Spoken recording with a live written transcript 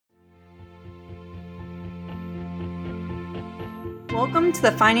Welcome to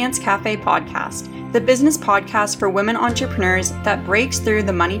the Finance Cafe podcast, the business podcast for women entrepreneurs that breaks through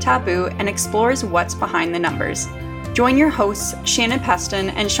the money taboo and explores what's behind the numbers. Join your hosts, Shannon Peston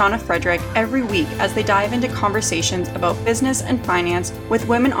and Shauna Frederick, every week as they dive into conversations about business and finance with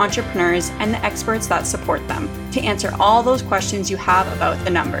women entrepreneurs and the experts that support them to answer all those questions you have about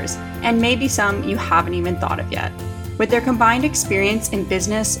the numbers, and maybe some you haven't even thought of yet. With their combined experience in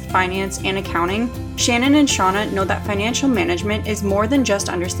business, finance, and accounting, Shannon and Shauna know that financial management is more than just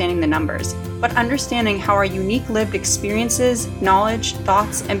understanding the numbers, but understanding how our unique lived experiences, knowledge,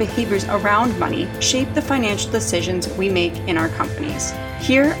 thoughts, and behaviors around money shape the financial decisions we make in our companies.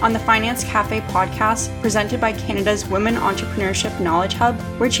 Here on the Finance Cafe podcast, presented by Canada's Women Entrepreneurship Knowledge Hub,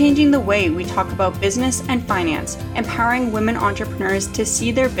 we're changing the way we talk about business and finance, empowering women entrepreneurs to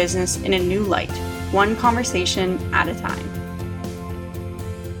see their business in a new light, one conversation at a time.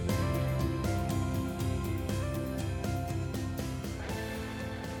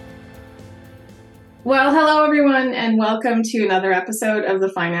 Well, hello everyone, and welcome to another episode of the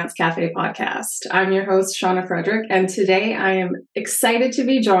Finance Cafe podcast. I'm your host, Shauna Frederick, and today I am excited to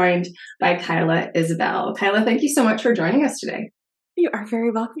be joined by Kyla Isabelle. Kyla, thank you so much for joining us today. You are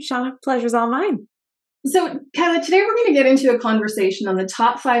very welcome, Shauna. Pleasure's all mine. So, Kyla, today we're going to get into a conversation on the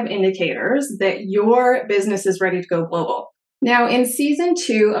top 5 indicators that your business is ready to go global. Now, in season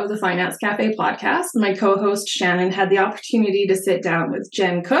 2 of the Finance Cafe podcast, my co-host Shannon had the opportunity to sit down with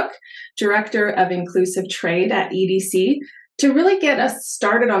Jen Cook, Director of Inclusive Trade at EDC, to really get us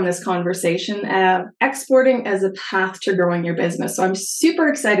started on this conversation of exporting as a path to growing your business. So I'm super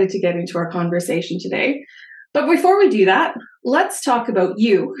excited to get into our conversation today. But before we do that, let's talk about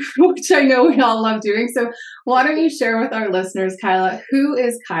you, which I know we all love doing. So why don't you share with our listeners, Kyla, who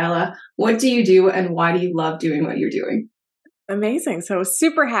is Kyla? What do you do? And why do you love doing what you're doing? Amazing. So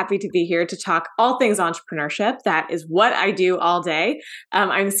super happy to be here to talk all things entrepreneurship. That is what I do all day.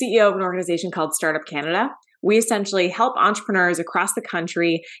 I'm the CEO of an organization called Startup Canada. We essentially help entrepreneurs across the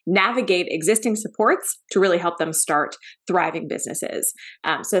country navigate existing supports to really help them start thriving businesses.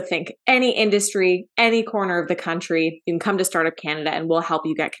 So think any industry, any corner of the country, you can come to Startup Canada and we'll help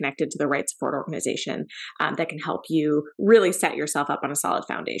you get connected to the right support organization that can help you really set yourself up on a solid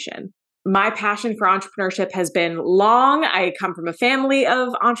foundation. My passion for entrepreneurship has been long. I come from a family of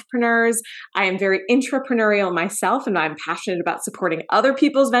entrepreneurs. I am very intrapreneurial myself, and I'm passionate about supporting other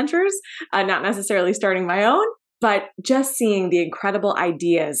people's ventures, not necessarily starting my own, but just seeing the incredible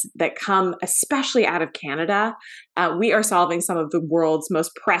ideas that come, especially out of Canada. We are solving some of the world's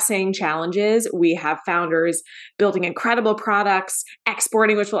most pressing challenges. We have founders building incredible products,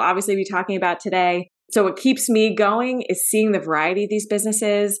 exporting, which we'll obviously be talking about today. So what keeps me going is seeing the variety of these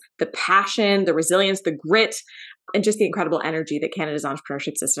businesses, the passion, the resilience, the grit, and just the incredible energy that Canada's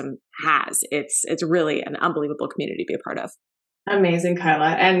entrepreneurship system has. It's really an unbelievable community to be a part of. Amazing,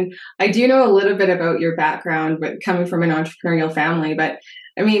 Kyla. And I do know a little bit about your background with coming from an entrepreneurial family, but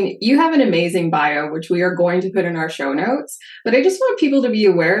I mean, you have an amazing bio, which we are going to put in our show notes. But I just want people to be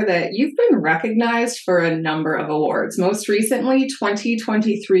aware that you've been recognized for a number of awards. Most recently,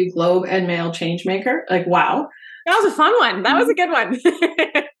 2023 Globe and Mail Changemaker. Like, wow. That was a fun one. That was a good one.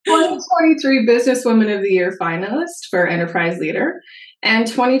 2023 Businesswoman of the Year finalist for Enterprise Leader. And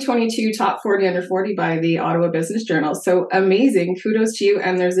 2022 Top 40 Under 40 by the Ottawa Business Journal. So amazing. Kudos to you.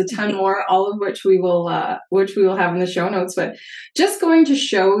 And there's a ton more, all of which we will have in the show notes. But just going to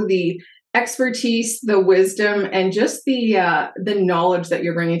show the expertise, the wisdom, and just the knowledge that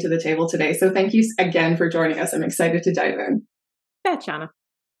you're bringing to the table today. So thank you again for joining us. I'm excited to dive in. Yeah, Shauna.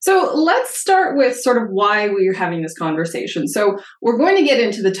 So let's start with sort of why we're having this conversation. So we're going to get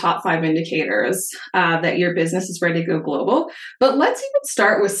into the top 5 indicators that your business is ready to go global. But let's even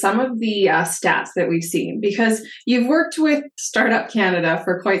start with some of the stats that we've seen, because you've worked with Startup Canada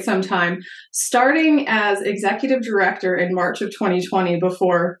for quite some time, starting as executive director in March of 2020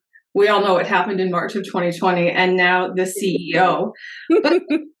 before we all know what happened in March of 2020, and now the CEO. But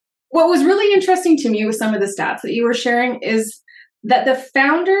what was really interesting to me with some of the stats that you were sharing is that the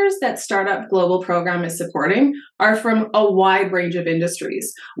founders that Startup Global program is supporting are from a wide range of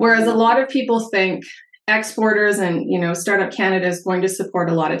industries, whereas a lot of people think exporters and, Startup Canada is going to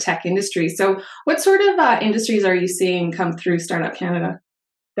support a lot of tech industries. So what sort of industries are you seeing come through Startup Canada?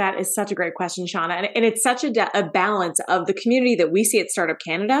 That is such a great question, Shauna. And it's such a balance of the community that we see at Startup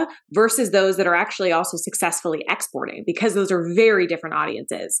Canada versus those that are actually also successfully exporting, because those are very different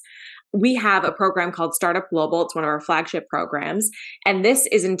audiences. we have a program called Startup Global. It's one of our flagship programs. And this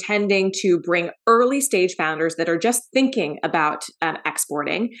is intending to bring early stage founders that are just thinking about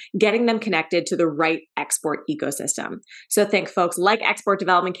exporting, getting them connected to the right export ecosystem. So think folks like Export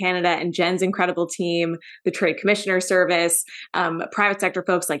Development Canada and Jen's incredible team, the Trade Commissioner Service, private sector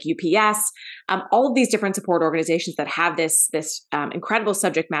folks like UPS, all of these different support organizations that have this incredible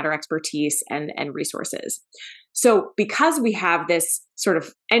subject matter expertise and resources. So because we have this sort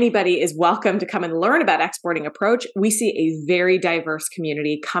of anybody is welcome to come and learn about exporting approach, we see a very diverse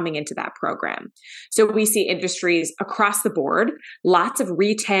community coming into that program. So we see industries across the board, lots of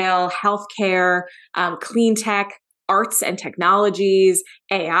retail, healthcare, clean tech, arts and technologies,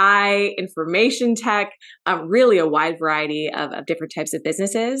 AI, information tech, really a wide variety of different types of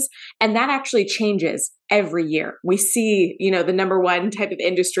businesses. And that actually changes every year. We see, the number one type of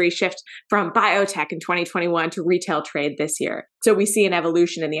industry shift from biotech in 2021 to retail trade this year. So we see an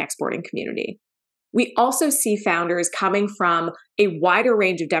evolution in the exporting community. We also see founders coming from a wider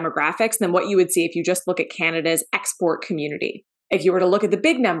range of demographics than what you would see if you just look at Canada's export community. If you were to look at the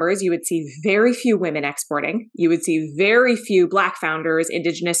big numbers, you would see very few women exporting. You would see very few Black founders,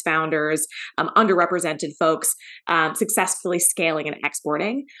 Indigenous founders, underrepresented folks successfully scaling and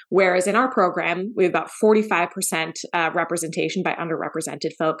exporting. Whereas in our program, we have about 45% representation by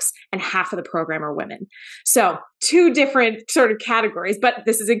underrepresented folks, and half of the program are women. So two different sort of categories, but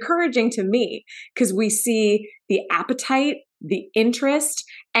this is encouraging to me because we see the appetite, the interest,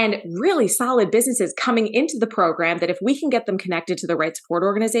 and really solid businesses coming into the program that if we can get them connected to the right support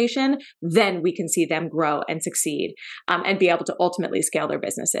organization, then we can see them grow and succeed and be able to ultimately scale their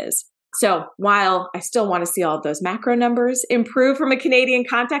businesses. So while I still want to see all of those macro numbers improve from a Canadian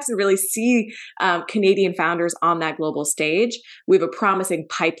context and really see Canadian founders on that global stage, we have a promising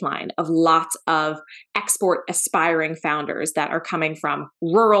pipeline of lots of export aspiring founders that are coming from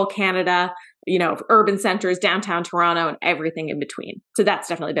rural Canada, urban centers, downtown Toronto, and everything in between. So that's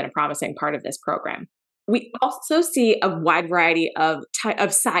definitely been a promising part of this program. We also see a wide variety of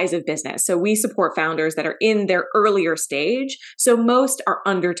size of business. So we support founders that are in their earlier stage. So most are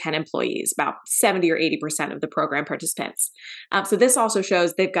under 10 employees, about 70 or 80% of the program participants. So this also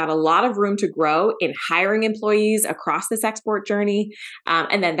shows they've got a lot of room to grow in hiring employees across this export journey.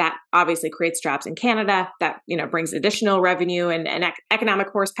 And then that obviously creates jobs in Canada that, brings additional revenue and economic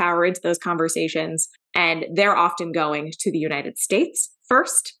horsepower into those conversations. And they're often going to the United States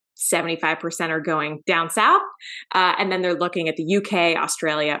first. 75% are going down south. And then they're looking at the UK,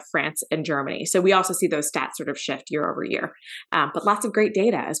 Australia, France, and Germany. So we also see those stats sort of shift year over year. But lots of great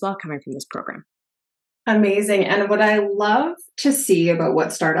data as well coming from this program. Amazing. And what I love to see about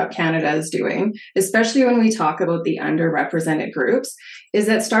what Startup Canada is doing, especially when we talk about the underrepresented groups, is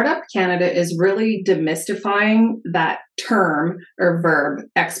that Startup Canada is really demystifying that term or verb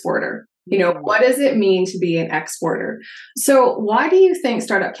exporter. What does it mean to be an exporter? So why do you think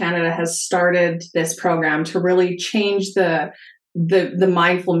Startup Canada has started this program to really change the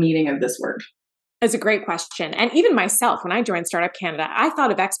mindful meaning of this word? That's a great question. And even myself, when I joined Startup Canada, I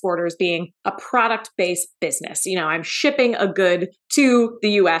thought of exporters being a product-based business. I'm shipping a good to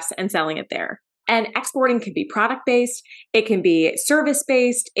the US and selling it there. And exporting can be product-based, it can be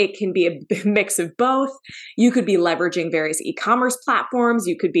service-based, it can be a mix of both. You could be leveraging various e-commerce platforms,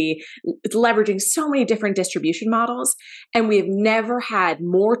 you could be leveraging so many different distribution models. And we have never had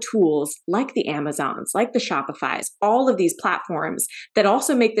more tools like the Amazons, like the Shopifys, all of these platforms that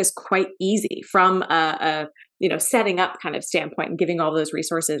also make this quite easy from a setting up kind of standpoint and giving all those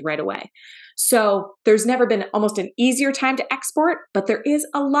resources right away. So there's never been almost an easier time to export, but there is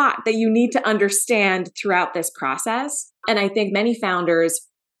a lot that you need to understand throughout this process. And I think many founders,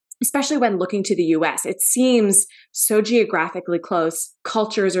 especially when looking to the US, it seems so geographically close.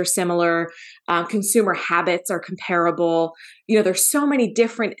 Cultures are similar. Consumer habits are comparable. There's so many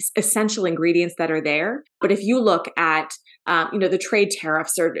different essential ingredients that are there. But if you look at the trade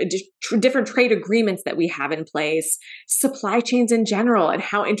tariffs or different trade agreements that we have in place, supply chains in general and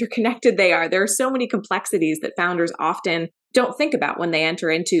how interconnected they are. There are so many complexities that founders often don't think about when they enter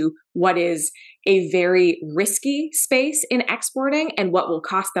into what is a very risky space in exporting and what will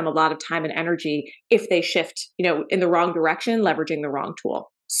cost them a lot of time and energy if they shift, in the wrong direction, leveraging the wrong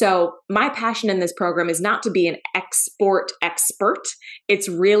tool. So my passion in this program is not to be an export expert. It's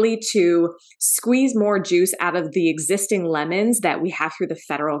really to squeeze more juice out of the existing lemons that we have through the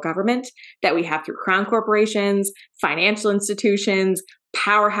federal government, that we have through crown corporations, financial institutions,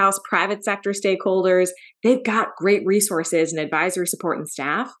 powerhouse private sector stakeholders. They've got great resources and advisory support and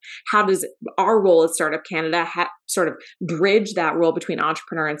staff. How does our role at Startup Canada sort of bridge that role between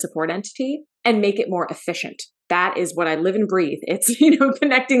entrepreneur and support entity and make it more efficient? that is what I live and breathe. It's,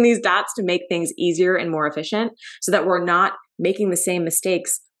 connecting these dots to make things easier and more efficient so that we're not making the same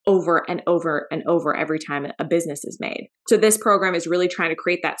mistakes over and over and over every time a business is made. So this program is really trying to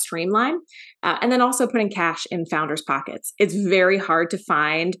create that streamline and then also putting cash in founders' pockets. It's very hard to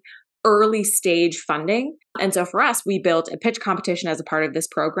find early stage funding. And so for us, we built a pitch competition as a part of this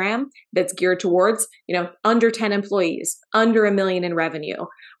program that's geared towards, under 10 employees, under $1 million in revenue,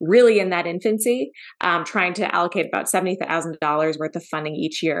 really in that infancy, trying to allocate about $70,000 worth of funding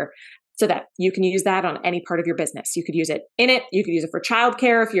each year so that you can use that on any part of your business. You could use it in it. You could use it for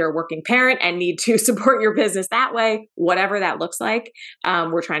childcare if you're a working parent and need to support your business that way, whatever that looks like.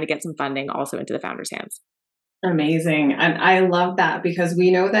 We're trying to get some funding also into the founders' hands. Amazing. And I love that because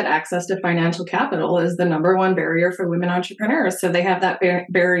we know that access to financial capital is the number one barrier for women entrepreneurs. So they have that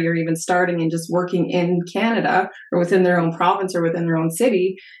barrier even starting and just working in Canada or within their own province or within their own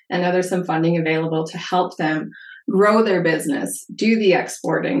city. And now there's some funding available to help them grow their business, do the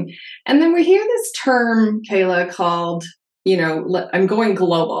exporting. And then we hear this term, Kayla, called, I'm going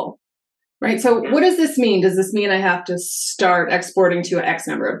global. Right. So what does this mean? Does this mean I have to start exporting to X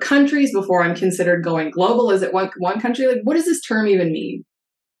number of countries before I'm considered going global? Is it one country? Like, what does this term even mean?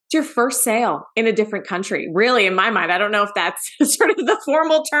 It's your first sale in a different country. Really, in my mind, I don't know if that's sort of the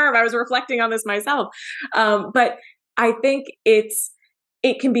formal term. I was reflecting on this myself. But I think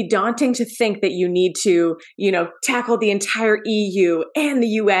it can be daunting to think that you need to, tackle the entire EU and the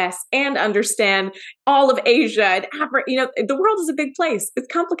US and understand all of Asia and Africa. The world is a big place. It's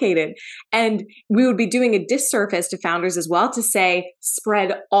complicated. And we would be doing a disservice to founders as well to say,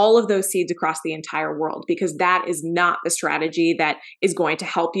 spread all of those seeds across the entire world, because that is not the strategy that is going to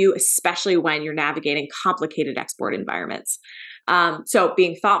help you, especially when you're navigating complicated export environments. So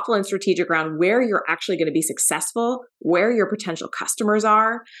being thoughtful and strategic around where you're actually going to be successful, where your potential customers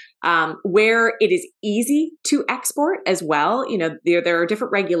are, where it is easy to export as well. There are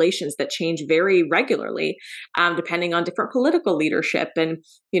different regulations that change very regularly, depending on different political leadership. And,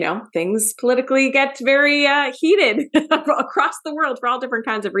 things politically get very heated across the world for all different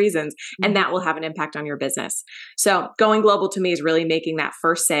kinds of reasons. And that will have an impact on your business. So going global to me is really making that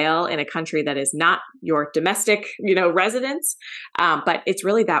first sale in a country that is not your domestic, residence. But it's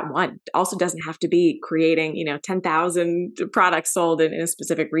really that one. It also doesn't have to be creating, 10,000 products sold in a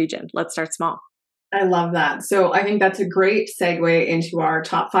specific region. Let's start small. I love that. So I think that's a great segue into our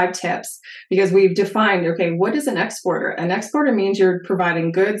top 5 tips because we've defined, okay, what is an exporter? An exporter means you're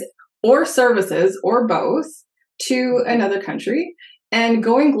providing goods or services or both to another country. And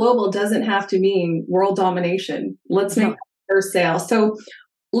going global doesn't have to mean world domination. Let's make first sale. So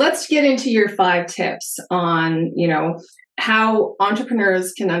let's get into your 5 tips on, how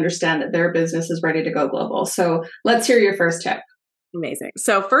entrepreneurs can understand that their business is ready to go global. So let's hear your first tip. Amazing.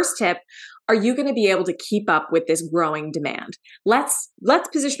 So first tip, are you going to be able to keep up with this growing demand? Let's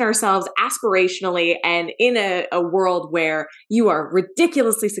position ourselves aspirationally and in a world where you are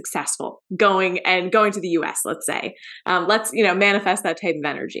ridiculously successful going to the US, let's say. Let's, manifest that type of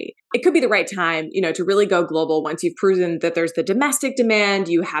energy. It could be the right time, to really go global once you've proven that there's the domestic demand,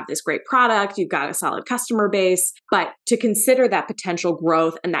 you have this great product, you've got a solid customer base, but to consider that potential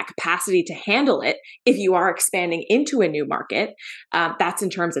growth and that capacity to handle it if you are expanding into a new market, that's in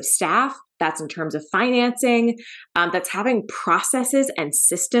terms of staff, that's in terms of financing, that's having processes and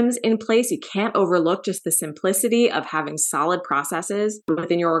systems in place. You can't overlook just the simplicity of having solid processes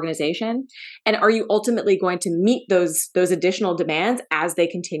within your organization. And are you ultimately going to meet those additional demands as they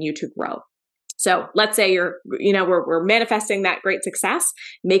continue to grow? So let's say we're manifesting that great success,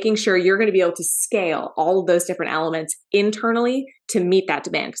 making sure you're going to be able to scale all of those different elements internally to meet that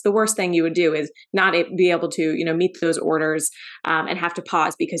demand. Because the worst thing you would do is not be able to, meet those orders and have to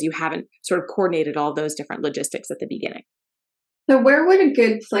pause because you haven't sort of coordinated all those different logistics at the beginning. So where would a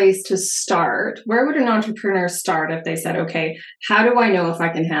good place to start? Where would an entrepreneur start if they said, okay, how do I know if I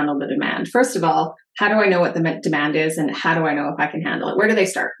can handle the demand? First of all, how do I know what the demand is and how do I know if I can handle it? Where do they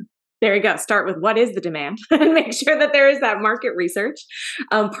start? There you go. Start with what is the demand and make sure that there is that market research.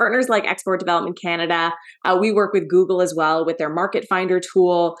 Partners like Export Development Canada, we work with Google as well with their Market Finder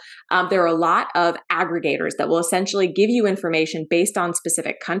tool. There are a lot of aggregators that will essentially give you information based on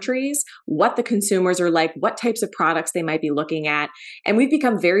specific countries, what the consumers are like, what types of products they might be looking at. And we've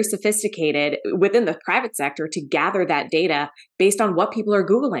become very sophisticated within the private sector to gather that data based on what people are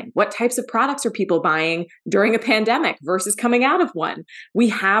Googling. What types of products are people buying during a pandemic versus coming out of one? We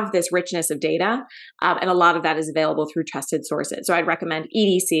have this richness of data, and a lot of that is available through trusted sources. So I'd recommend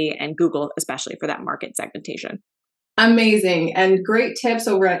EDC and Google, especially for that market segmentation. Amazing. And great tips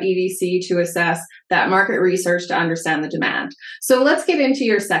over at EDC to assess that market research to understand the demand. So let's get into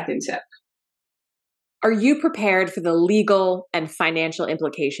your second tip. Are you prepared for the legal and financial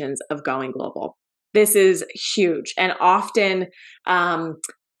implications of going global? This is huge and often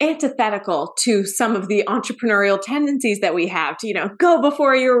antithetical to some of the entrepreneurial tendencies that we have to, go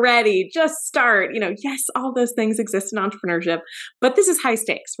before you're ready, just start, yes, all those things exist in entrepreneurship, but this is high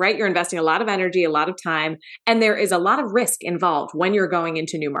stakes, right? You're investing a lot of energy, a lot of time, and there is a lot of risk involved when you're going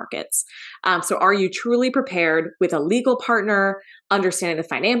into new markets. So are you truly prepared with a legal partner, understanding the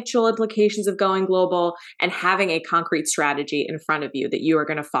financial implications of going global, and having a concrete strategy in front of you that you are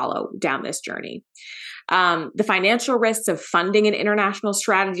going to follow down this journey? The financial risks of funding an international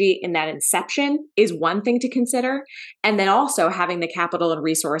strategy in that inception is one thing to consider. And then also having the capital and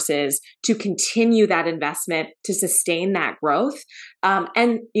resources to continue that investment to sustain that growth.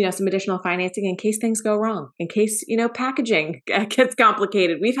 And some additional financing in case things go wrong, in case, packaging gets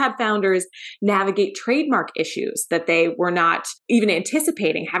complicated. We've had founders navigate trademark issues that they were not even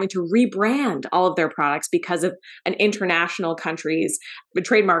anticipating, having to rebrand all of their products because of an international country's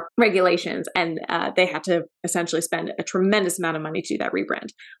trademark regulations. And they had to essentially spend a tremendous amount of money to do that rebrand.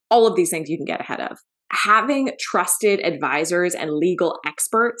 All of these things you can get ahead of. Having trusted advisors and legal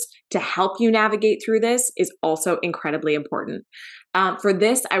experts to help you navigate through this is also incredibly important. For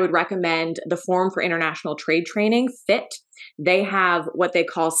this, I would recommend the Forum for International Trade Training, FIT. They have what they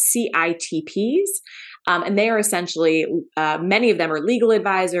call CITPs, and they are essentially, many of them are legal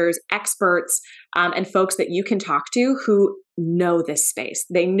advisors, experts, and folks that you can talk to who know this space.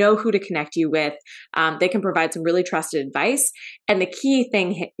 They know who to connect you with. They can provide some really trusted advice. And the key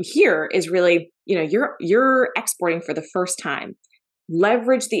thing here is really, you're exporting for the first time.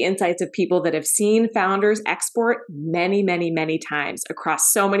 Leverage the insights of people that have seen founders export many, many, many times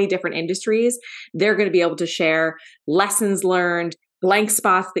across so many different industries. They're going to be able to share lessons learned, blank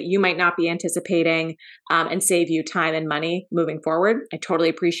spots that you might not be anticipating, and save you time and money moving forward. I totally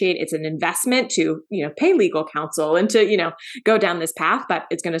appreciate it's an investment to, pay legal counsel and to, go down this path, but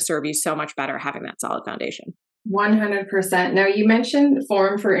it's going to serve you so much better having that solid foundation. 100%. Now, you mentioned the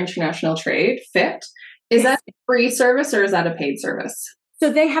Forum for International Trade, FIT. Is that a free service or is that a paid service?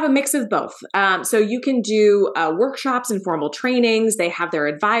 So they have a mix of both. So you can do workshops and formal trainings. They have their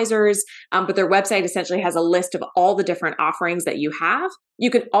advisors, but their website essentially has a list of all the different offerings that you have. You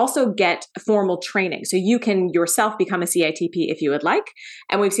can also get formal training. So you can yourself become a CITP if you would like.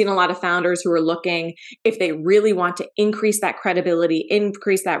 And we've seen a lot of founders who are looking, if they really want to increase that credibility,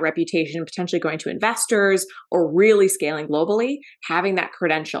 increase that reputation, potentially going to investors or really scaling globally, having that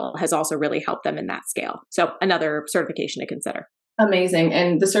credential has also really helped them in that scale. So another certification to consider. Amazing.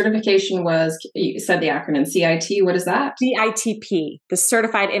 And the certification was, you said the acronym CIT. What is that? CITP, the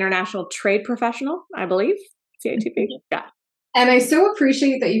Certified International Trade Professional, I believe. CITP. Yeah. And I so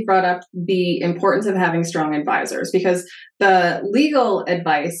appreciate that you brought up the importance of having strong advisors, because the legal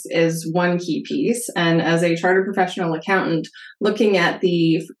advice is one key piece. And as a chartered professional accountant, looking at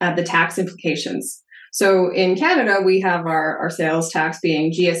the tax implications. So in Canada, we have our sales tax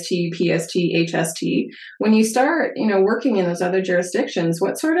being GST, PST, HST. When you start, working in those other jurisdictions,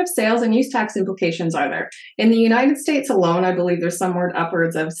 what sort of sales and use tax implications are there? In the United States alone, I believe there's somewhere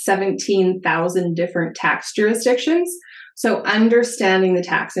upwards of 17,000 different tax jurisdictions. So understanding the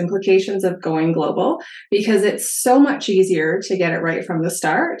tax implications of going global, because it's so much easier to get it right from the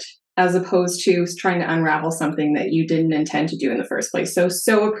start, as opposed to trying to unravel something that you didn't intend to do in the first place.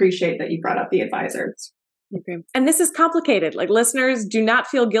 So appreciate that you brought up the advisors. Okay. And this is complicated. Like, listeners, do not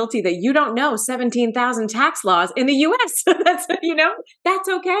feel guilty that you don't know 17,000 tax laws in the US. That's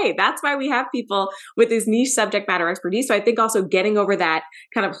okay. That's why we have people with this niche subject matter expertise. So I think also getting over that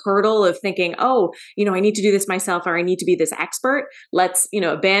kind of hurdle of thinking, I need to do this myself, or I need to be this expert. Let's,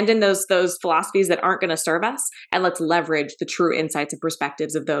 abandon those philosophies that aren't going to serve us, and let's leverage the true insights and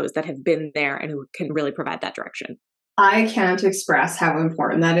perspectives of those that have been there and who can really provide that direction. I can't express how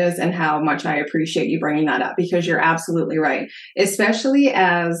important that is and how much I appreciate you bringing that up, because you're absolutely right. Especially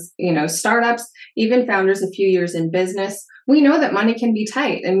as, startups, even founders a few years in business, we know that money can be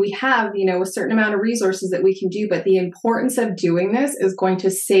tight and we have, a certain amount of resources that we can do, but the importance of doing this is going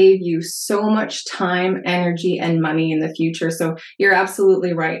to save you so much time, energy, and money in the future. So you're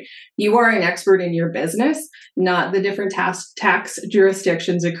absolutely right. You are an expert in your business, not the different tax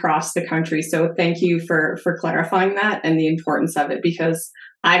jurisdictions across the country. So thank you for clarifying that and the importance of it, because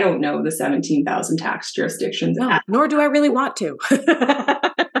I don't know the 17,000 tax jurisdictions. No, nor do I really want to.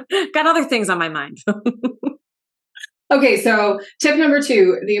 Got other things on my mind. Okay, so tip number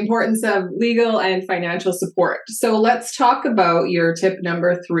 2, the importance of legal and financial support. So let's talk about your tip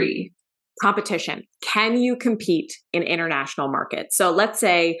number 3. Competition. Can you compete in international markets? So let's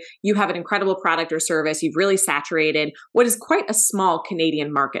say you have an incredible product or service. You've really saturated what is quite a small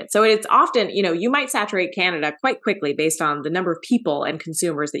Canadian market. So it's often, you might saturate Canada quite quickly based on the number of people and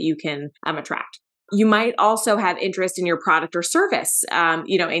consumers that you can attract. You might also have interest in your product or service,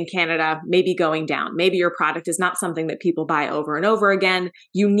 in Canada, maybe going down. Maybe your product is not something that people buy over and over again.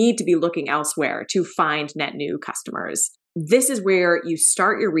 You need to be looking elsewhere to find net new customers. This is where you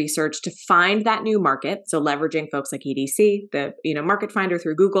start your research to find that new market. So leveraging folks like EDC, the Market Finder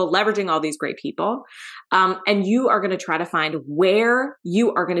through Google, leveraging all these great people. And you are going to try to find where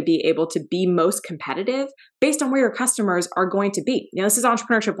you are going to be able to be most competitive based on where your customers are going to be. This is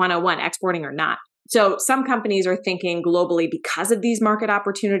Entrepreneurship 101, exporting or not. So some companies are thinking globally because of these market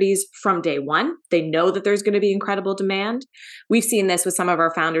opportunities from day one. They know that there's going to be incredible demand. We've seen this with some of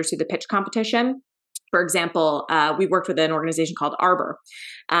our founders through the pitch competition. For example, we worked with an organization called Arbor,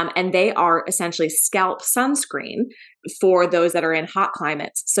 and they are essentially scalp sunscreen for those that are in hot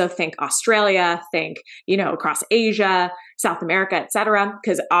climates. So think Australia, think, across Asia, South America, et cetera,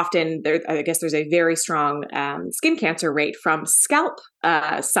 because often there's a very strong skin cancer rate from scalp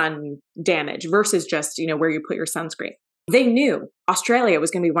sun damage versus just, where you put your sunscreen. They knew Australia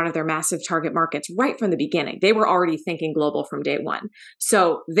was going to be one of their massive target markets right from the beginning. They were already thinking global from day one.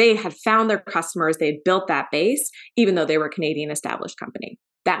 So they had found their customers. They had built that base, even though they were a Canadian established company.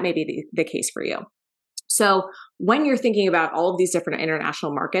 That may be the case for you. So when you're thinking about all of these different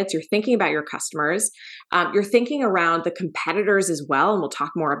international markets, you're thinking about your customers, you're thinking around the competitors as well. And we'll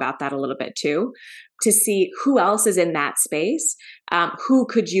talk more about that a little bit too, to see who else is in that space. Who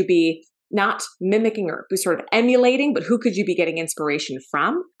could you be not mimicking or sort of emulating, but who could you be getting inspiration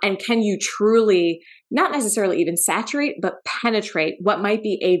from? And can you truly, not necessarily even saturate, but penetrate what might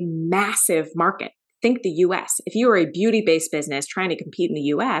be a massive market? Think the US. If you are a beauty-based business trying to compete in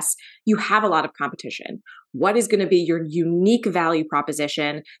the US, you have a lot of competition. What is going to be your unique value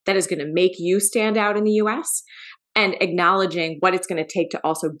proposition that is going to make you stand out in the US? And acknowledging what it's going to take to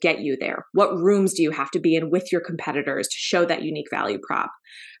also get you there. What rooms do you have to be in with your competitors to show that unique value prop?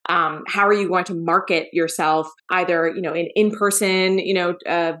 How are you going to market yourself either, in in-person,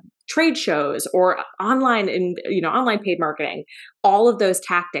 trade shows or online online paid marketing? All of those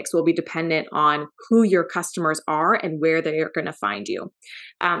tactics will be dependent on who your customers are and where they are going to find you.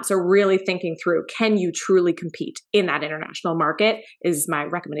 So really thinking through, can you truly compete in that international market is my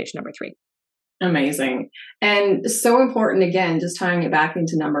recommendation number 3. Amazing. And so important, again, just tying it back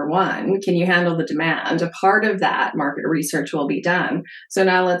into number 1, can you handle the demand? A part of that market research will be done. So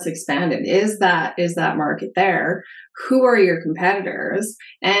now let's expand it. Is that market there? Who are your competitors?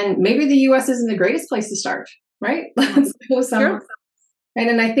 And maybe the US isn't the greatest place to start, right? Let's go somewhere. Sure.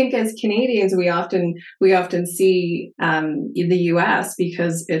 And I think as Canadians, we often see the US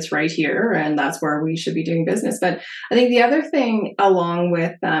because it's right here and that's where we should be doing business. But I think the other thing along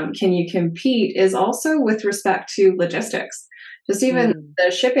with can you compete is also with respect to logistics. Just even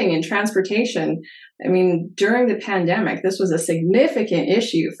the shipping and transportation. I mean, during the pandemic, this was a significant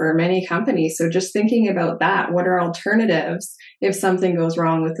issue for many companies. So just thinking about that, what are alternatives if something goes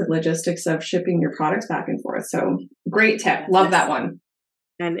wrong with the logistics of shipping your products back and forth? So great tip. Love that one.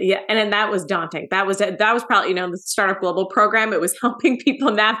 And then that was daunting. That was probably, the Startup Global program. It was helping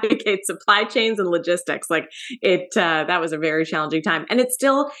people navigate supply chains and logistics. That was a very challenging time. And it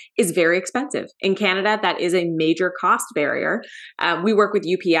still is very expensive. In Canada, that is a major cost barrier. We work with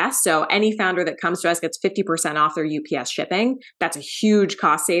UPS. So any founder that comes to us gets 50% off their UPS shipping. That's a huge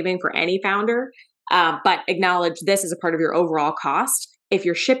cost saving for any founder. But acknowledge this as a part of your overall cost. If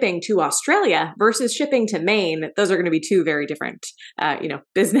you're shipping to Australia versus shipping to Maine, those are going to be 2 very different,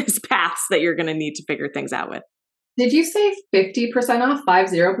 business paths that you're going to need to figure things out with. Did you say 50% off,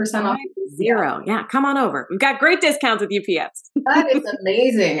 50% off? 0. Yeah, come on over. We've got great discounts with UPS. That is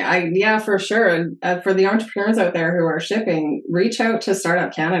amazing. Yeah, for sure. For the entrepreneurs out there who are shipping, reach out to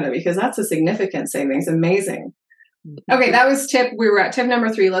Startup Canada because that's a significant savings. Amazing. Okay, that was we were at tip number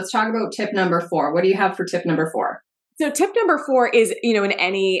 3. Let's talk about tip number 4. What do you have for tip number 4? So tip number 4 is, in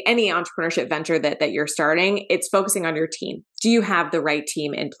any entrepreneurship venture that you're starting, it's focusing on your team. Do you have the right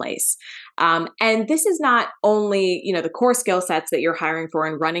team in place? And this is not only, the core skill sets that you're hiring for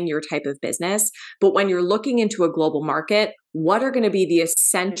and running your type of business, but when you're looking into a global market, what are going to be the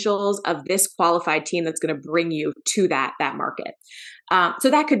essentials of this qualified team that's going to bring you to that market? So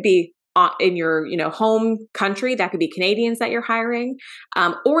that could be in your, home country. That could be Canadians that you're hiring,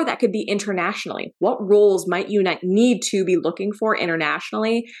 or that could be internationally. What roles might you need to be looking for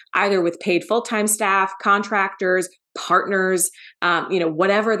internationally, either with paid full-time staff, contractors, partners,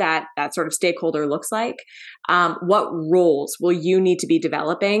 whatever that sort of stakeholder looks like. What roles will you need to be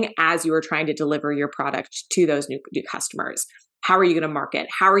developing as you are trying to deliver your product to those new customers? How are you going to market?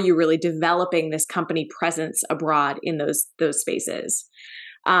 How are you really developing this company presence abroad in those spaces?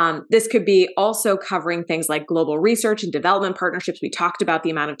 This could be also covering things like global research and development partnerships. We talked about the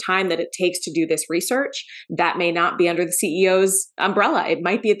amount of time that it takes to do this research. That may not be under the CEO's umbrella. It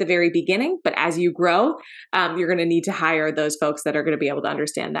might be at the very beginning, but as you grow, you're going to need to hire those folks that are going to be able to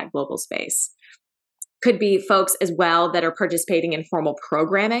understand that global space. Could be folks as well that are participating in formal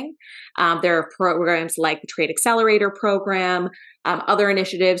programming. There are programs like the Trade Accelerator program, other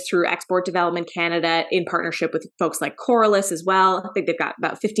initiatives through Export Development Canada in partnership with folks like Coralus as well. I think they've got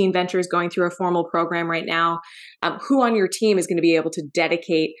about 15 ventures going through a formal program right now. Who on your team is going to be able to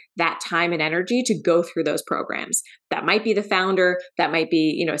dedicate that time and energy to go through those programs? That might be the founder, that might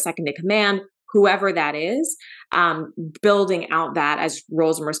be, a second in command, whoever that is, building out that as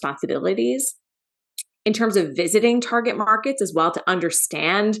roles and responsibilities. In terms of visiting target markets as well, to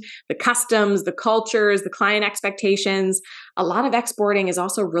understand the customs, the cultures, the client expectations. A lot of exporting is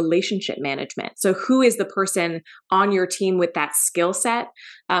also relationship management. So who is the person on your team with that skill set,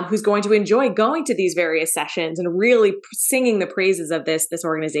 who's going to enjoy going to these various sessions and really singing the praises of this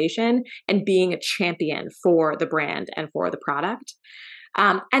organization and being a champion for the brand and for the product?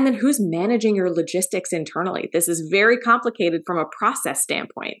 And then who's managing your logistics internally? This is very complicated from a process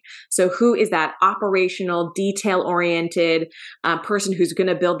standpoint. So who is that operational, detail-oriented person who's going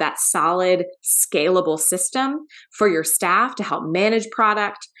to build that solid, scalable system for your staff to help manage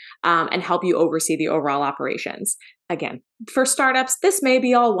product and help you oversee the overall operations? Again, for startups, this may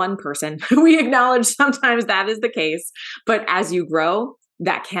be all one person. We acknowledge sometimes that is the case, but as you grow,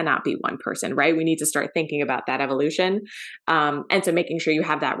 that cannot be one person, right? We need to start thinking about that evolution. And so making sure you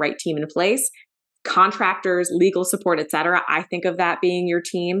have that right team in place. Contractors, legal support, et cetera. I think of that being your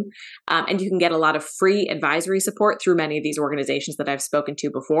team. And you can get a lot of free advisory support through many of these organizations that I've spoken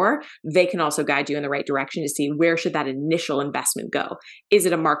to before. They can also guide you in the right direction to see where should that initial investment go. Is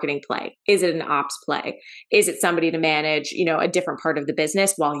it a marketing play? Is it an ops play? Is it somebody to manage, a different part of the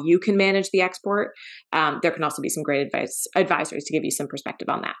business while you can manage the export? There can also be some great advisories to give you some perspective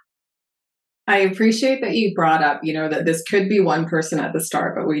on that. I appreciate that you brought up, that this could be one person at the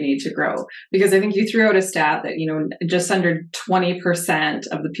start, but we need to grow. Because I think you threw out a stat that, just under 20%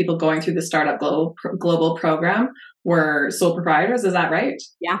 of the people going through the Startup Global program were sole proprietors. Is that right?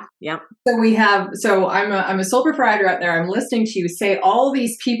 Yeah. So I'm a sole proprietor out there. I'm listening to you say all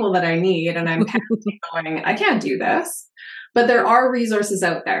these people that I need, and I'm going, I can't do this. But there are resources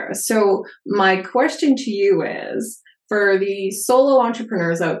out there. So my question to you is, for the solo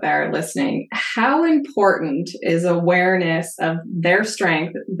entrepreneurs out there listening, how important is awareness of their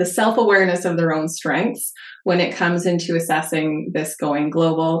strength, the self-awareness of their own strengths when it comes into assessing this going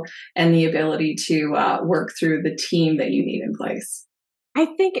global and the ability to work through the team that you need in place?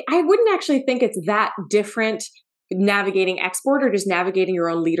 I wouldn't actually think it's that different navigating export or just navigating your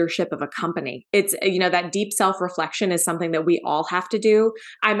own leadership of a company. It's, that deep self-reflection is something that we all have to do.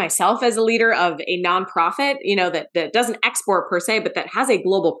 I myself, as a leader of a nonprofit, that doesn't export per se, but that has a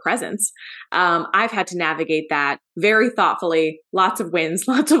global presence, I've had to navigate that very thoughtfully, lots of wins,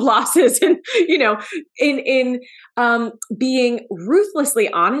 lots of losses, and, in being ruthlessly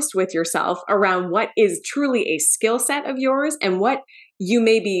honest with yourself around what is truly a skill set of yours and what you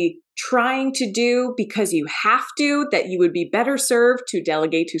may be trying to do because you have to, that you would be better served to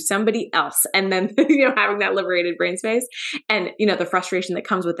delegate to somebody else. And then, having that liberated brain space and, the frustration that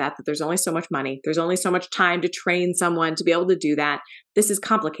comes with that there's only so much money, there's only so much time to train someone to be able to do that. This is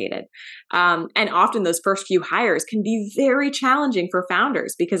complicated. And often those first few hires can be very challenging for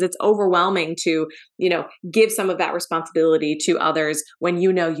founders because it's overwhelming to, give some of that responsibility to others when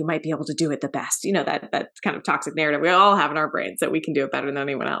you might be able to do it the best. That kind of toxic narrative we all have in our brains that we can do it better than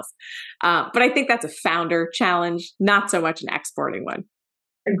anyone else. But I think that's a founder challenge, not so much an exporting one.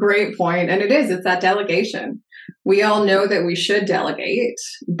 A great point. And it's that delegation. We all know that we should delegate,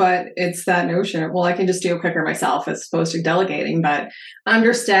 but it's that notion of, I can just do it quicker myself as opposed to delegating. But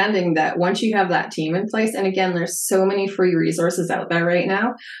understanding that once you have that team in place, and again, there's so many free resources out there right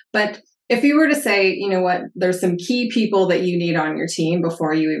now. But if you were to say, there's some key people that you need on your team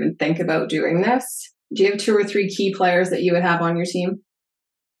before you even think about doing this, do you have 2 or 3 key players that you would have on your team?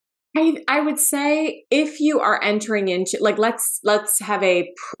 I would say if you are entering into, like, let's have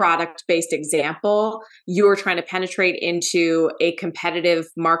a product-based example. You are trying to penetrate into a competitive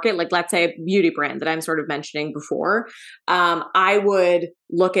market, like let's say a beauty brand that I'm sort of mentioning before. I would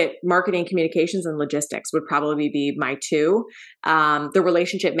look at marketing, communications, and logistics would probably be my two. The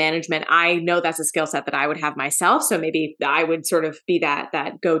relationship management, I know that's a skill set that I would have myself, so maybe I would sort of be that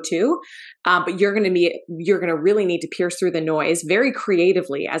go-to. But you're going to really need to pierce through the noise very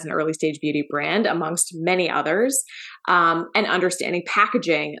creatively as an early stage beauty brand, amongst many others, and understanding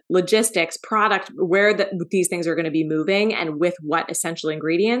packaging, logistics, product, where these things are going to be moving, and with what essential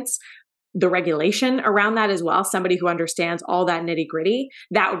ingredients. The regulation around that as well, somebody who understands all that nitty gritty,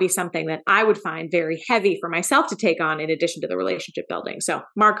 that would be something that I would find very heavy for myself to take on in addition to the relationship building. So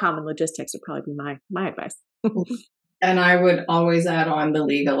Marcom and logistics would probably be my advice. And I would always add on the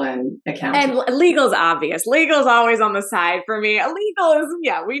legal and accounting. And legal's obvious. Legal's always on the side for me. Legal is,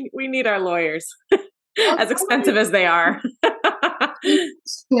 we need our lawyers, as expensive as they are.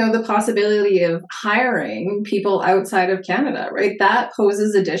 The possibility of hiring people outside of Canada, right? That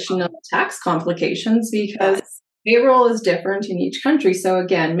poses additional tax complications because payroll is different in each country. So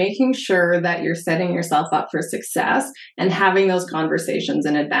again, making sure that you're setting yourself up for success and having those conversations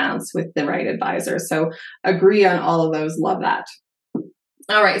in advance with the right advisor. So agree on all of those. Love that.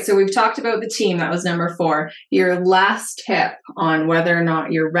 All right. So we've talked about the team. That was number 4. Your last tip on whether or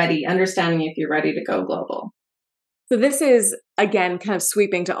not you're ready, understanding if you're ready to go global. So this is, again, kind of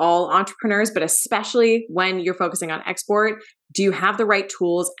sweeping to all entrepreneurs, but especially when you're focusing on export. Do you have the right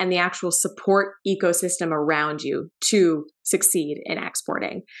tools and the actual support ecosystem around you to succeed in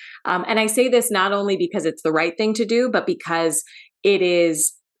exporting? And I say this not only because it's the right thing to do, but because it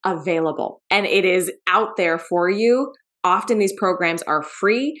is available and it is out there for you. Often these programs are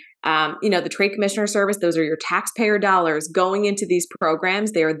free. The Trade Commissioner Service, those are your taxpayer dollars going into these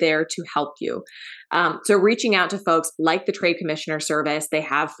programs. They are there to help you. So reaching out to folks like the Trade Commissioner Service, they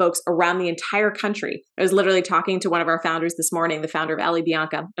have folks around the entire country. I was literally talking to one of our founders this morning, the founder of Ellie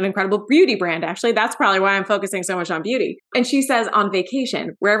Bianca, an incredible beauty brand. Actually, that's probably why I'm focusing so much on beauty. And she says on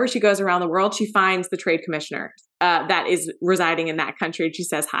vacation, wherever she goes around the world, she finds the Trade Commissioner that is residing in that country. And she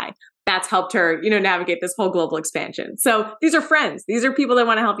says hi. That's helped her, navigate this whole global expansion. So these are friends. These are people that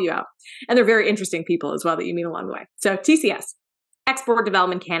want to help you out. And they're very interesting people as well that you meet along the way. So TCS, Export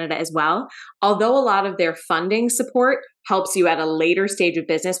Development Canada as well. Although a lot of their funding support helps you at a later stage of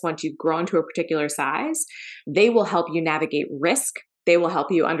business once you've grown to a particular size, they will help you navigate risk. They will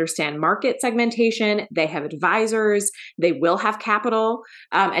help you understand market segmentation. They have advisors. They will have capital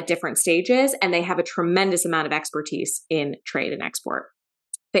at different stages, and they have a tremendous amount of expertise in trade and export.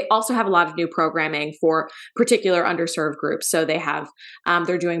 They also have a lot of new programming for particular underserved groups. So they have,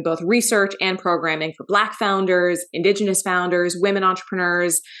 they're doing both research and programming for Black founders, Indigenous founders, women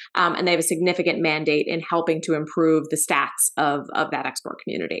entrepreneurs, and they have a significant mandate in helping to improve the stats of that export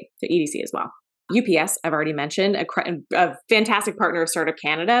community. So EDC as well. UPS, I've already mentioned, a fantastic partner of Startup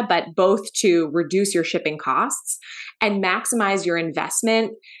Canada, but both to reduce your shipping costs and maximize your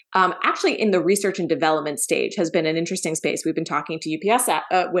investment. Actually, in the research and development stage has been an interesting space we've been talking to UPS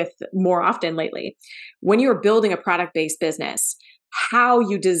with more often lately. When you're building a product-based business, how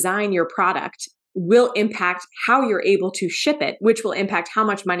you design your product will impact how you're able to ship it, which will impact how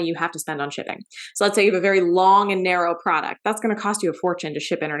much money you have to spend on shipping. So let's say you have a very long and narrow product. That's going to cost you a fortune to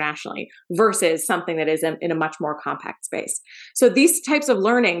ship internationally versus something that is in a much more compact space. So these types of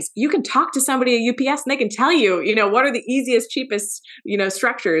learnings, you can talk to somebody at UPS and they can tell you, what are the easiest, cheapest,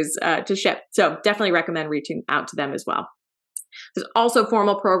 structures to ship. So definitely recommend reaching out to them as well. There's also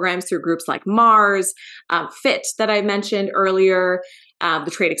formal programs through groups like Mars, FIT that I mentioned earlier,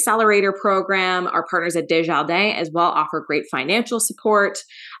 the Trade Accelerator Program. Our partners at Desjardins as well offer great financial support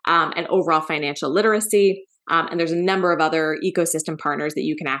and overall financial literacy. And there's a number of other ecosystem partners that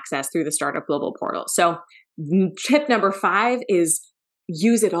you can access through the Startup Global portal. So tip number 5 is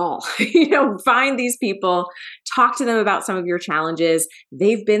use it all. Find these people, talk to them about some of your challenges.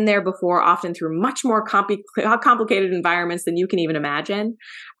 They've been there before, often through much more complicated environments than you can even imagine.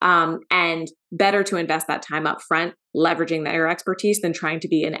 And better to invest that time up front, leveraging their expertise than trying to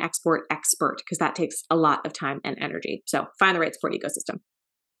be an export expert, because that takes a lot of time and energy. So find the right support ecosystem.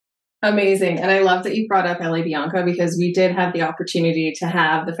 Amazing. And I love that you brought up Ellie Bianca because we did have the opportunity to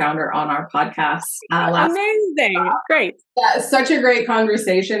have the founder on our podcast last. Amazing. Great. Yeah, such a great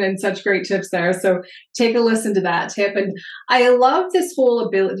conversation and such great tips there. So take a listen to that tip. And I love this whole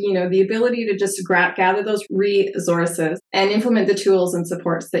ability, the ability to just gather those resources and implement the tools and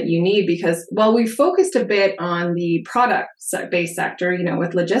supports that you need. Because while we focused a bit on the product-based sector,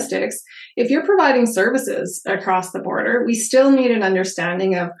 with logistics, if you're providing services across the border, we still need an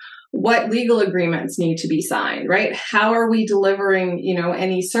understanding of what legal agreements need to be signed, right? How are we delivering,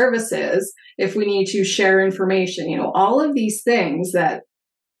 any services if we need to share information, all of these things that,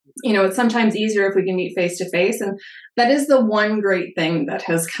 it's sometimes easier if we can meet face to face. And that is the one great thing that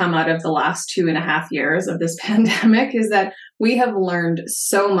has come out of the last 2.5 years of this pandemic is that we have learned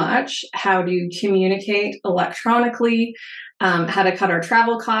so much how to communicate electronically, how to cut our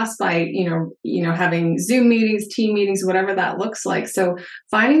travel costs by, having Zoom meetings, team meetings, whatever that looks like. So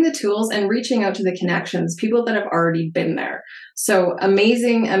finding the tools and reaching out to the connections, people that have already been there. So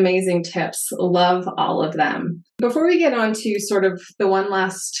amazing, amazing tips. Love all of them. Before we get on to sort of the one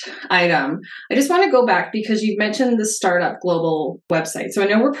last item, I just want to go back because you've mentioned the Startup Global website. So I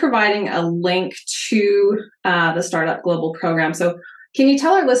know we're providing a link to the Startup Global program. So can you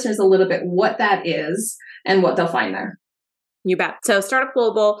tell our listeners a little bit what that is and what they'll find there? You bet. So Startup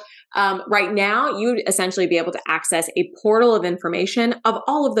Global, right now, you'd essentially be able to access a portal of information of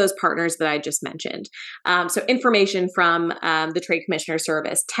all of those partners that I just mentioned. So information from the Trade Commissioner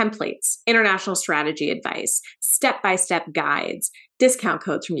Service, templates, international strategy advice, step-by-step guides, discount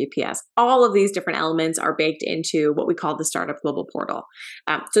codes from UPS. All of these different elements are baked into what we call the Startup Global portal.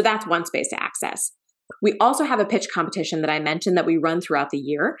 So that's one space to access. We also have a pitch competition that I mentioned that we run throughout the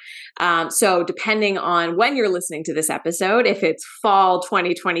year. So depending on when you're listening to this episode, if it's fall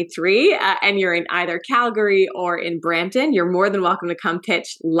 2023 and you're in either Calgary or in Brampton, you're more than welcome to come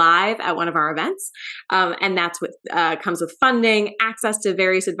pitch live at one of our events. And that's what comes with funding, access to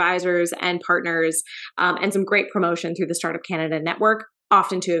various advisors and partners, and some great promotion through the Startup Canada network.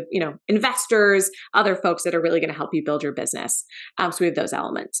 Often to, investors, other folks that are really going to help you build your business. So we have those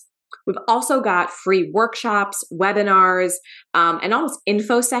elements. We've also got free workshops, webinars, and almost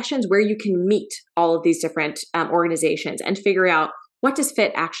info sessions where you can meet all of these different organizations and figure out what does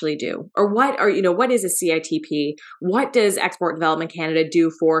FIT actually do? Or what is a CITP? What does Export Development Canada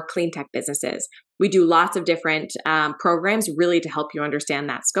do for clean tech businesses? We do lots of different programs really to help you understand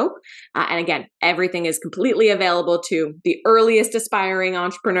that scope. And again, everything is completely available to the earliest aspiring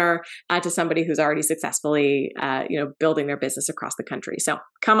entrepreneur to somebody who's already successfully, building their business across the country. So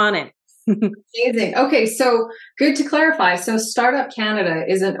come on in. Amazing. Okay, so good to clarify. So Startup Canada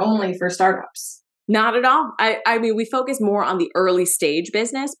isn't only for startups. Not at all. I mean, we focus more on the early stage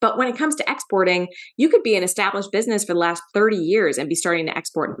business, but when it comes to exporting, you could be an established business for the last 30 years and be starting to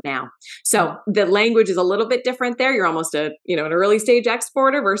export now. So the language is a little bit different there. You're almost an early stage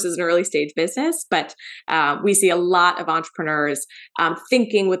exporter versus an early stage business. But we see a lot of entrepreneurs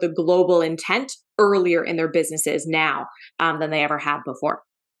thinking with a global intent earlier in their businesses now than they ever have before.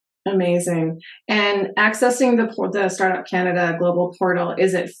 Amazing. And accessing the Startup Canada Global portal,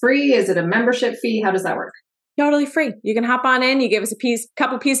 is it free? Is it a membership fee? How does that work? Totally free. You can hop on in. You give us a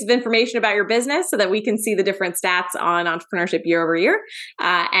couple pieces of information about your business so that we can see the different stats on entrepreneurship year over year.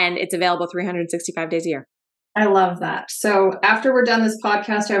 And it's available 365 days a year. I love that. So after we're done this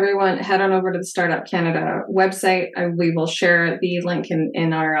podcast, everyone head on over to the Startup Canada website. We will share the link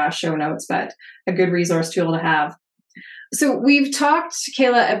in our show notes, but a good resource tool to have. So we've talked,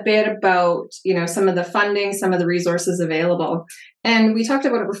 Kayla, a bit about, some of the funding, some of the resources available. And we talked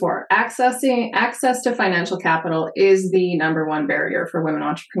about it before. Access to financial capital is the number one barrier for women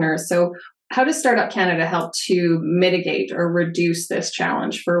entrepreneurs. So how does Startup Canada help to mitigate or reduce this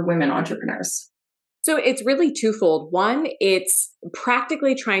challenge for women entrepreneurs? So it's really twofold. One, it's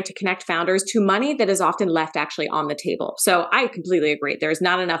practically trying to connect founders to money that is often left actually on the table. So I completely agree. There's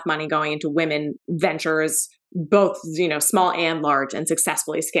not enough money going into women ventures, both, small and large, and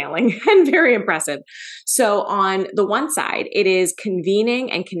successfully scaling, and very impressive. So on the one side, it is convening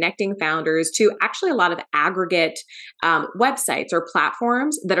and connecting founders to actually a lot of aggregate websites or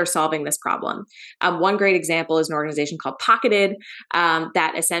platforms that are solving this problem. One great example is an organization called Pocketed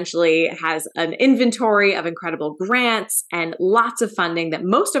that essentially has an inventory of incredible grants and lots of funding that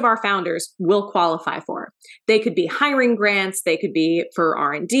most of our founders will qualify for. They could be hiring grants, they could be for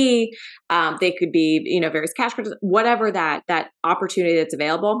R&D, they could be, various cash grants, whatever that opportunity that's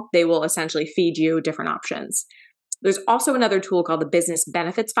available, they will essentially feed you different options. There's also another tool called the Business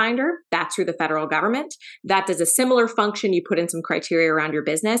Benefits Finder. That's through the federal government. That does a similar function. You put in some criteria around your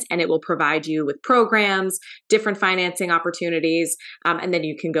business and it will provide you with programs, different financing opportunities, and then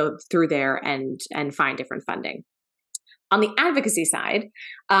you can go through there and find different funding. On the advocacy side,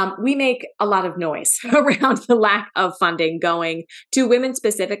 we make a lot of noise around the lack of funding going to women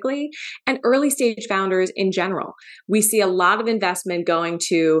specifically and early stage founders in general. We see a lot of investment going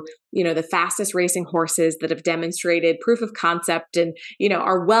to, the fastest racing horses that have demonstrated proof of concept and,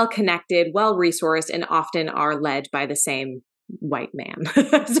 are well connected, well resourced, and often are led by the same white man,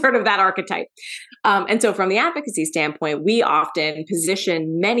 sort of that archetype. And so from the advocacy standpoint, we often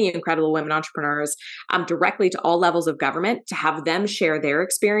position many incredible women entrepreneurs directly to all levels of government to have them share their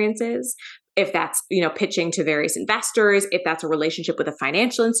experiences. If that's, pitching to various investors, if that's a relationship with a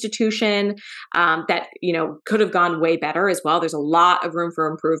financial institution that, could have gone way better as well. There's a lot of room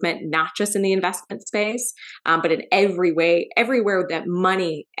for improvement, not just in the investment space, but in everywhere that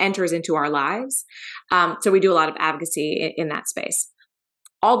money enters into our lives. So we do a lot of advocacy in that space.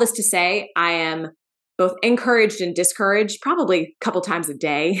 All this to say, I am both encouraged and discouraged probably a couple times a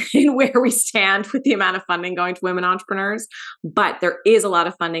day in where we stand with the amount of funding going to women entrepreneurs. But there is a lot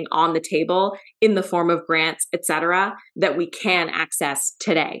of funding on the table in the form of grants, et cetera, that we can access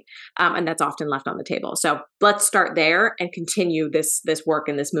today. And that's often left on the table. So let's start there and continue this work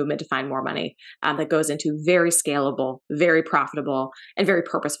and this movement to find more money that goes into very scalable, very profitable, and very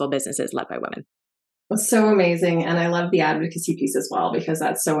purposeful businesses led by women. So amazing. And I love the advocacy piece as well, because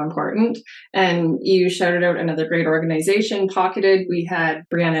that's so important. And you shouted out another great organization, Pocketed. We had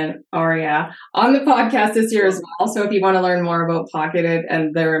Brianna and Aria on the podcast this year as well. So if you want to learn more about Pocketed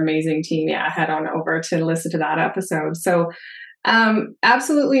and their amazing team, head on over to listen to that episode. So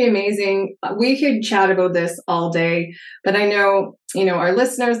absolutely amazing. We could chat about this all day, but I know, our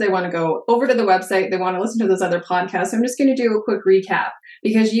listeners, they want to go over to the website. They want to listen to those other podcasts. So I'm just going to do a quick recap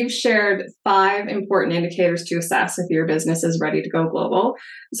because you've shared 5 important indicators to assess if your business is ready to go global.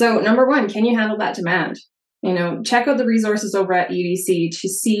 So number 1, can you handle that demand? Check out the resources over at EDC to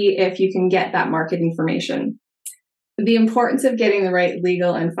see if you can get that market information. The importance of getting the right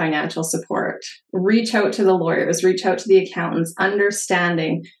legal and financial support. Reach out to the lawyers, reach out to the accountants,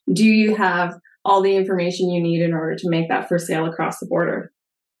 understanding, do you have all the information you need in order to make that first sale across the border?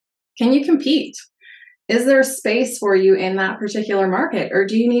 Can you compete? Is there space for you in that particular market, or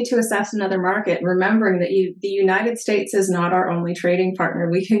do you need to assess another market? Remembering that the United States is not our only trading partner.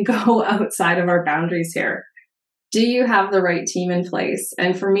 We can go outside of our boundaries here. Do you have the right team in place?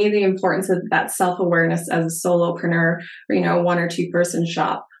 And for me, the importance of that self-awareness as a solopreneur, or 1 or 2 person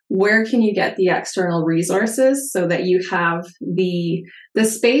shop. Where can you get the external resources so that you have the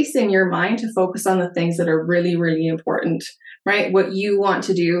space in your mind to focus on the things that are really, really important, right? What you want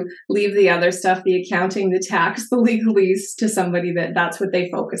to do, leave the other stuff, the accounting, the tax, the legalese to somebody that's what they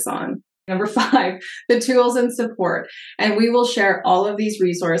focus on. Number 5, the tools and support. And we will share all of these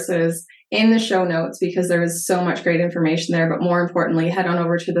resources in the show notes because there is so much great information there. But more importantly, head on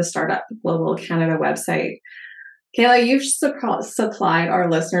over to the Startup Global Canada website. Kayla, you've supplied our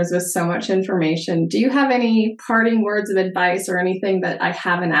listeners with so much information. Do you have any parting words of advice or anything that I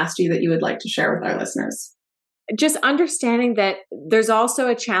haven't asked you that you would like to share with our listeners? Just understanding that there's also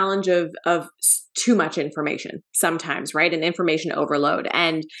a challenge of too much information sometimes, right? And information overload.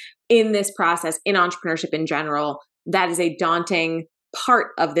 And in this process, in entrepreneurship in general, that is a daunting part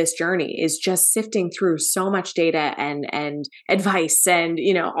of this journey, is just sifting through so much data and advice and,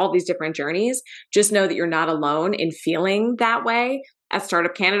 all these different journeys. Just know that you're not alone in feeling that way. At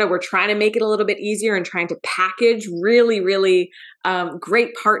Startup Canada, we're trying to make it a little bit easier and trying to package really, really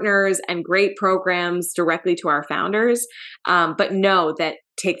great partners and great programs directly to our founders. But know that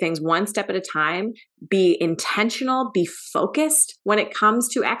take things one step at a time, be intentional, be focused when it comes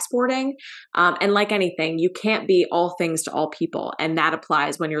to exporting. And like anything, you can't be all things to all people. And that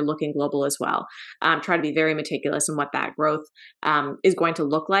applies when you're looking global as well. Try to be very meticulous in what that growth is going to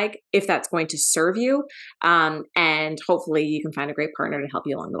look like, if that's going to serve you. And hopefully you can find a great partner to help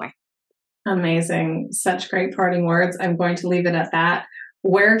you along the way. Amazing. Such great parting words. I'm going to leave it at that.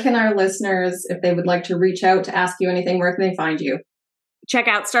 Where can our listeners, if they would like to reach out to ask you anything, where can they find you? Check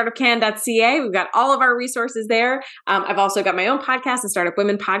out startupcan.ca. We've got all of our resources there. I've also got my own podcast, the Startup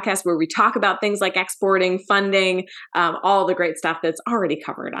Women Podcast, where we talk about things like exporting, funding, all the great stuff that's already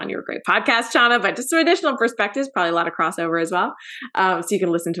covered on your great podcast, Shauna, but just some additional perspectives, probably a lot of crossover as well. So you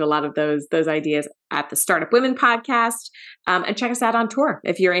can listen to a lot of those ideas at the Startup Women Podcast, and check us out on tour.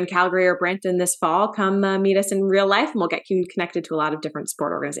 If you're in Calgary or Brampton this fall, come meet us in real life and we'll get you connected to a lot of different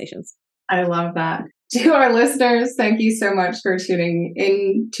support organizations. I love that. To our listeners, thank you so much for tuning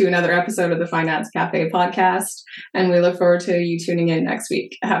in to another episode of the Finance Cafe podcast. And we look forward to you tuning in next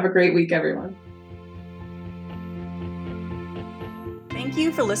week. Have a great week, everyone. Thank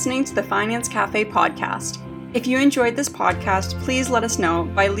you for listening to the Finance Cafe podcast. If you enjoyed this podcast, please let us know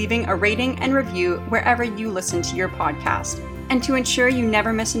by leaving a rating and review wherever you listen to your podcast. And to ensure you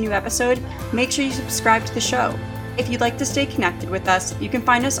never miss a new episode, make sure you subscribe to the show. If you'd like to stay connected with us, you can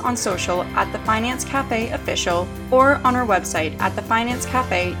find us on social at The Finance Cafe Official or on our website at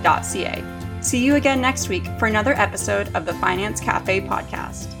thefinancecafe.ca. See you again next week for another episode of the Finance Cafe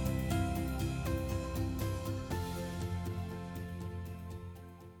podcast.